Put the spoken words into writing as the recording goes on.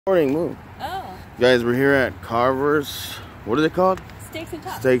Morning, move. Oh. Guys, we're here at Carvers. What is it called? Steaks and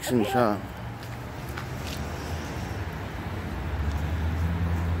Shop. Steaks and Shop.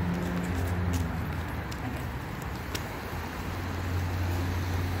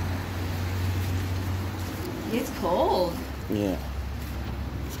 It's cold. Yeah.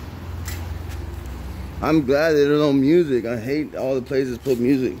 I'm glad there's no music. I hate all the places put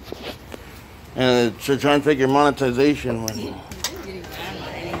music. And they're trying to take your monetization when...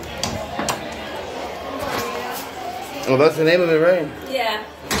 Oh, that's the name of it, right? Yeah.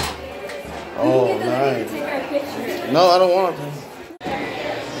 Oh, nice. Take our picture. No, I don't want to.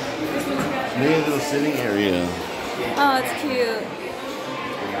 Maybe a little sitting area. Oh, it's cute.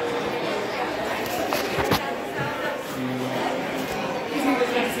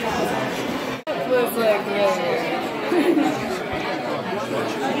 Looks like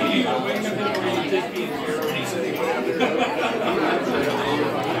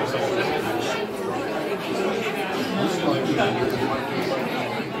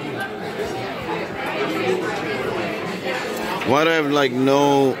Why do I have like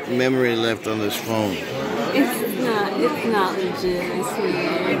no memory left on this phone? It's not legit, I swear.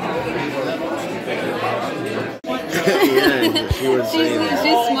 Yeah, she would say that.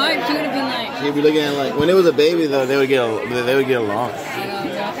 She's smart. She would have been like. She'd be looking at like when it was a baby though, they would get along. I don't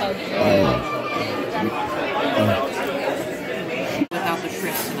know how Without the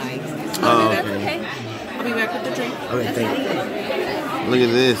trip tonight. Oh, okay. I'll be back with the drink. Okay, thank you. Look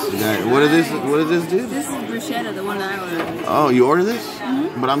at this, guys. What is this? What does this do? This is bruschetta, the one that I ordered. Oh, you ordered this?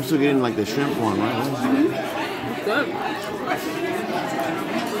 Mm-hmm. But I'm still getting like the shrimp one, right? Mm-hmm. Good.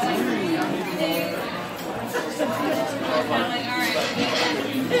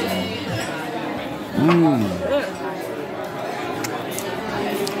 Mmm.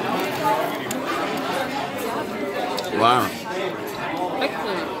 Wow.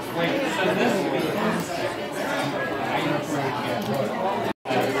 Excellent.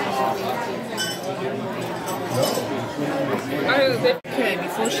 Okay,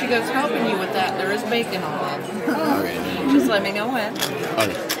 before she goes helping you with that, there is bacon on it. Okay. Just let me know when.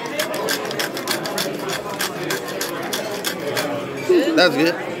 Okay. That's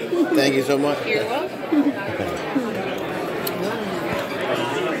good. Thank you so much. You're welcome.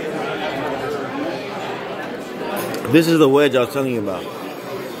 This is the wedge I was telling you about.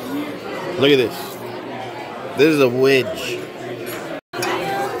 Look at this. This is a wedge.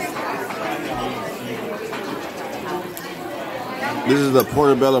 This is the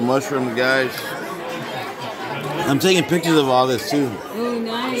portobello mushroom, guys. I'm taking pictures of all this too. Oh,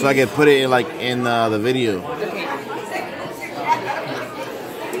 nice. So I can put it in like in the video. Okay.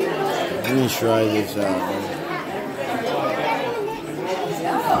 Let me try this out.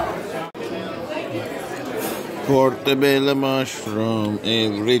 Portobello mushroom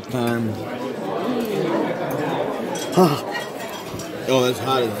every time. Oh, that's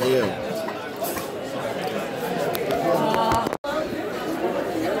hot as hell.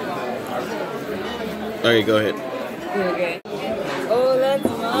 Alright, go ahead. Okay. Oh, that's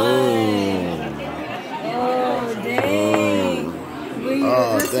mine. Oh, dang.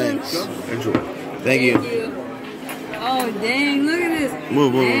 Oh, thanks. Enjoy. Thank you. Oh, dang. Look at this.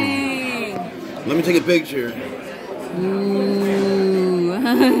 Move. Dang. Let me take a picture. Ooh.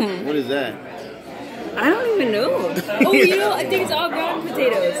 What is that? I don't even know. Oh, you know, I think it's all ground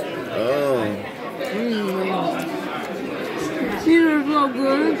potatoes. Oh. These are so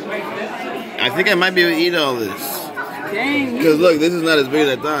good. I think I might be able to eat all this. Dang. Because look, this is not as big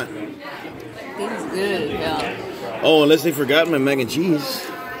as I thought. This is good, yeah. Oh, unless they forgot my mac and cheese.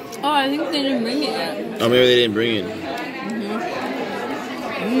 Oh, I think they didn't bring it yet. Oh, maybe they didn't bring it.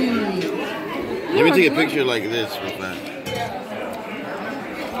 Let me take a picture like this real fast.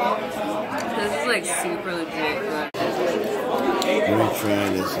 This is like super legit. Let me try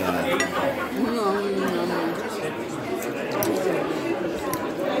this out.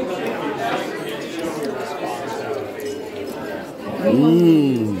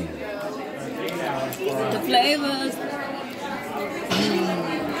 Mmm. The flavors.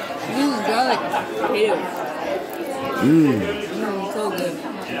 This is garlic potatoes. So good.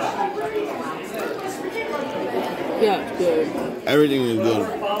 Yeah, it's good. Everything is good.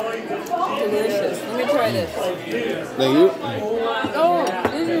 Delicious. Let me try this. Thank you. Oh,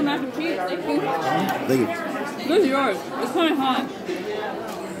 this is your mac and cheese. Thank you. Thank you. This is yours. It's kind of hot.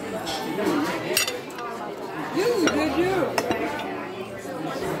 This is good too.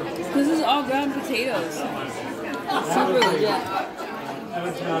 This is all ground potatoes. Super legit.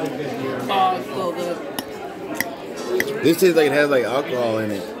 Oh, it's so good. This tastes like it has like alcohol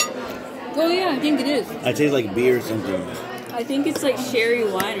in it. Oh yeah, I think it is. I taste like beer or something. I I think it's like sherry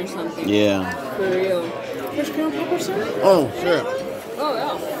wine or something. Yeah. For real. Fresh ground pepper, sir? Oh, sure. Oh,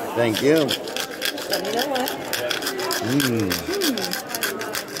 yeah. Thank you. Let me know what.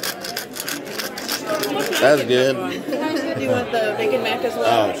 That's good. Do you want the bacon mac as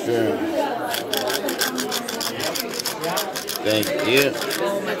well? Oh, sure. Thank you.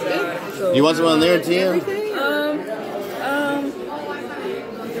 Oh my god. So You want some on there, Tia?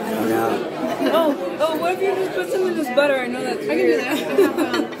 Oh, what if you just put some in this butter? I know that's I can do that. I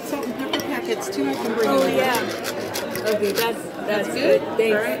have salt and pepper packets too. I can bring Oh, you. yeah. Okay, that's good.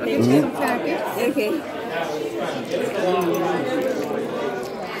 Thanks. All right, let me Thank get you. some packets. Okay.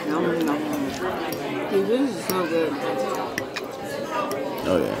 Dude, this is so good.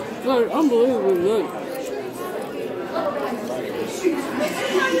 Oh, yeah. Good, unbelievably good.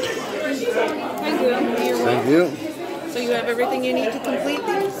 Thank you. Thank you. So you have everything you need to complete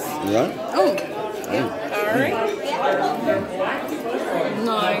these? Yeah. Oh, yeah. All right.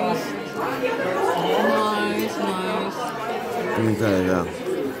 Nice. Okay, yeah.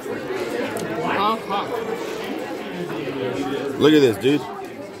 Uh-huh. Look at this, dude.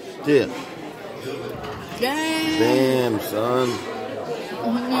 Tia. Dang. Damn, son.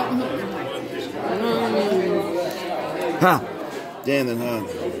 Ha! Damn, then, huh?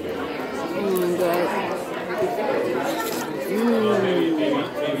 Oh my god.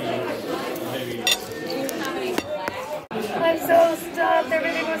 I'm so stuffed.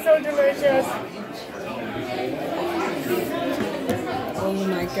 Everything was so delicious. Oh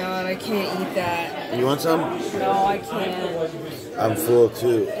my god, I can't eat that. You want some? No, I can't. I'm full,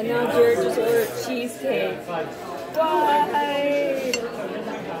 too. And now Jared just ordered cheesecake. Why?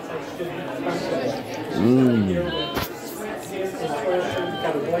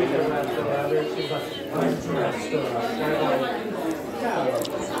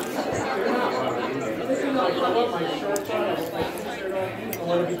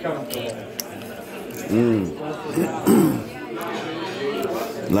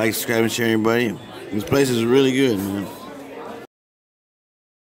 Like, subscribe, and share, everybody. This place is really good, man.